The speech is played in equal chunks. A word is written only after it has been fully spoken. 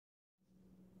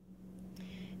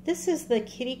This is the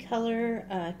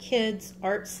KIDDYCOLOR Kids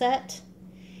Art Set,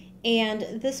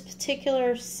 and this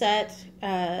particular set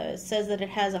says that it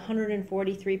has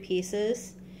 143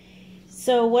 pieces.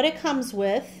 So what it comes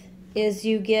with is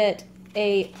you get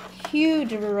a huge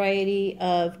variety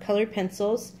of colored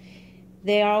pencils.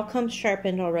 They all come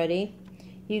sharpened already.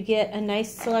 You get a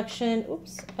nice selection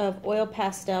of oil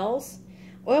pastels.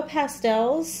 Oil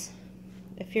pastels,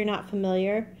 if you're not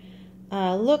familiar,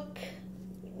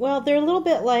 well, they're a little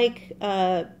bit like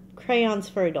crayons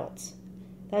for adults.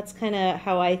 That's kind of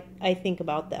how I think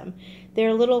about them. They're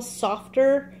a little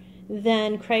softer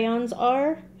than crayons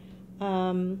are,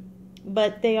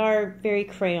 but they are very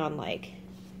crayon-like.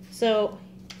 So,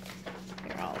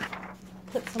 here, I'll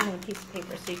put some on a piece of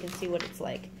paper so you can see what it's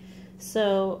like.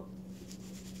 So,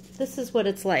 this is what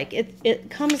it's like.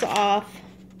 It comes off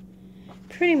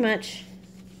pretty much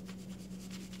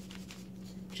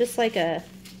just like a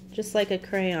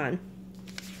crayon,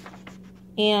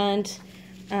 and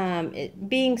it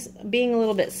being a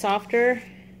little bit softer,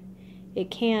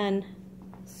 it can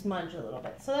smudge a little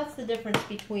bit. So that's the difference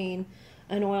between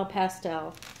an oil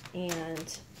pastel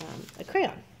and a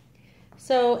crayon.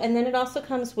 So, and then it also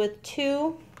comes with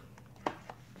 2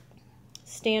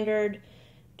 standard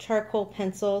charcoal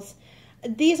pencils.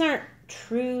 These aren't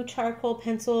true charcoal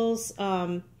pencils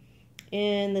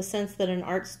in the sense that an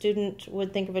art student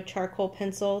would think of a charcoal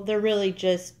pencil. They're really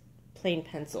just plain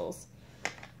pencils.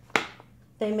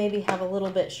 They maybe have a little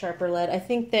bit sharper lead. I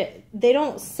think that they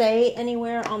don't say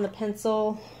anywhere on the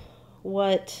pencil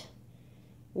what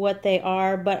they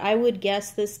are, but I would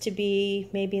guess this to be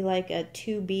maybe like a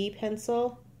 2B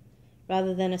pencil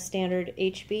rather than a standard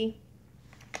HB.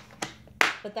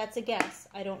 But that's a guess.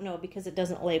 I don't know because it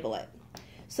doesn't label it.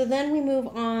 So then we move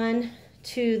on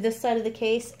to this side of the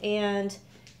case, and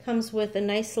comes with a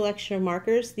nice selection of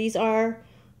markers. These are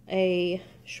a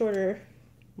shorter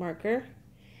marker,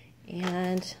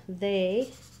 and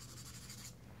they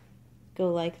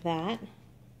go like that.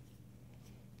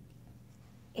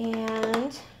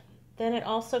 And then it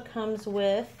also comes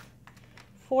with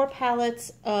 4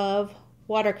 palettes of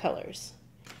watercolors.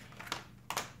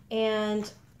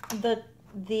 And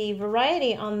the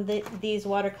variety on these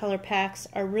watercolor packs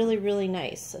are really, really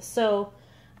nice. So,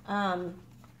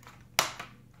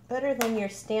 better than your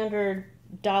standard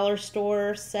dollar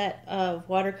store set of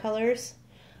watercolors,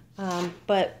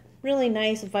 but really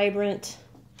nice, vibrant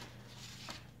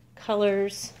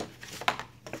colors.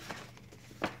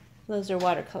 Those are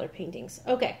watercolor paintings.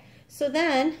 Okay, so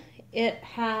then it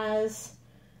has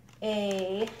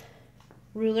a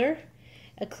ruler,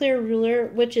 a clear ruler,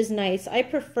 which is nice. I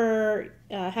prefer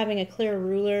having a clear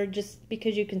ruler just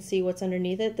because you can see what's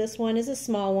underneath it. This one is a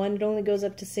small one. It only goes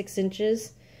up to 6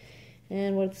 inches.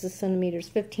 And what's the centimeters?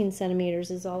 15 centimeters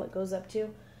is all it goes up to.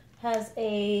 Has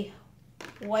a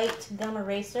white gum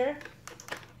eraser.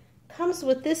 Comes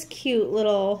with this cute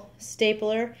little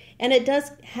stapler. And it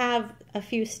does have a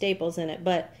few staples in it,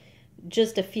 but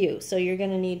just a few. So you're going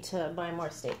to need to buy more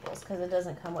staples because it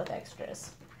doesn't come with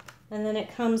extras. And then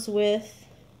it comes with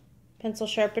pencil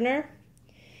sharpener.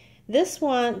 This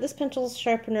pencil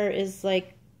sharpener is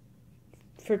like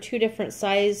for 2 different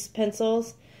size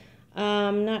pencils.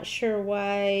 I'm not sure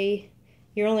why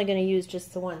you're only going to use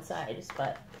just the one size,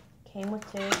 but came with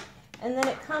 2. And then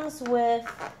it comes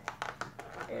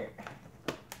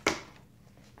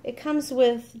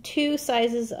with 2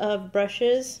 sizes of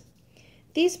brushes.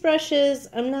 These brushes,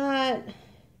 I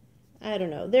don't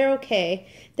know, they're okay.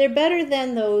 They're better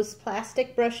than those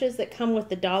plastic brushes that come with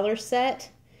the dollar set,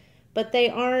 but they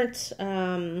aren't,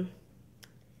 I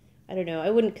don't know, I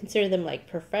wouldn't consider them like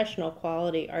professional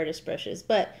quality artist brushes,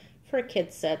 but for a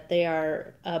kid's set, they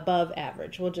are above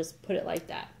average. We'll just put it like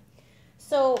that.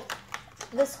 So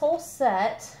this whole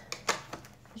set,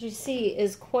 as you see,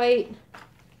 is quite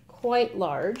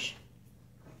large.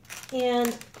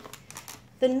 And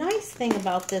the nice thing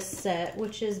about this set,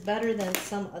 which is better than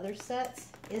some other sets,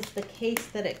 is the case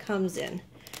that it comes in.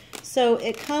 So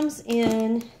it comes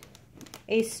in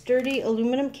a sturdy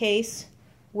aluminum case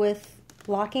with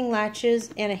locking latches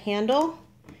and a handle.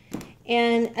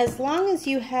 And as long as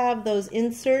you have those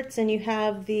inserts and you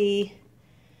have the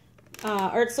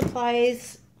art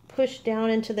supplies pushed down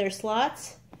into their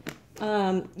slots,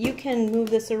 you can move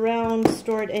this around,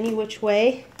 store it any which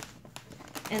way,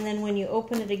 and then when you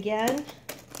open it again,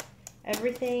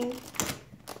 everything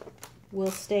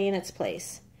will stay in its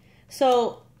place.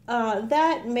 So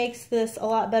that makes this a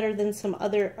lot better than some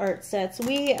other art sets.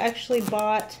 We actually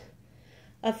bought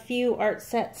a few art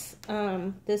sets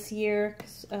this year.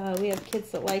 We have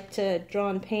kids that like to draw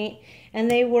and paint, and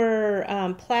they were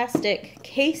plastic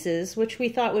cases, which we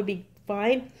thought would be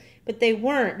fine, but they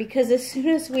weren't, because as soon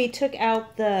as we took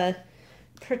out the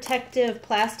protective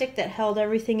plastic that held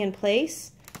everything in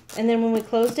place, and then when we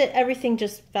closed it, everything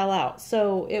just fell out.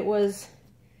 So it was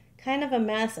kind of a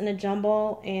mess and a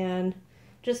jumble, and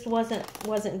just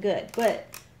wasn't good. But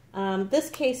this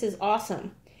case is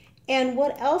awesome. And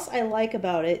what else I like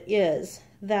about it is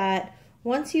that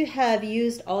once you have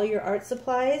used all your art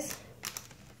supplies,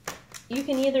 you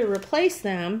can either replace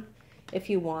them if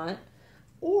you want,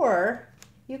 or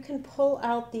you can pull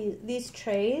out these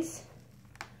trays.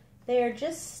 They are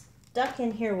just stuck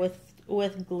in here with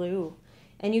glue.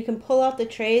 And you can pull out the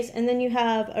trays, and then you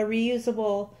have a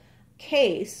reusable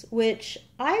case, which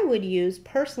I would use,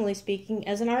 personally speaking,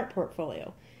 as an art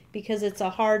portfolio, because it's a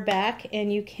hard back,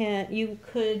 and you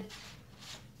could,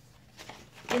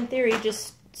 in theory,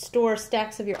 just store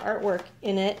stacks of your artwork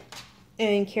in it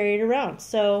and carry it around.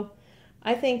 So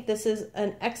I think this is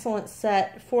an excellent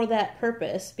set for that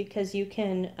purpose, because you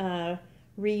can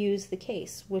reuse the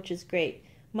case, which is great.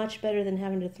 Much better than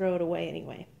having to throw it away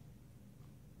anyway.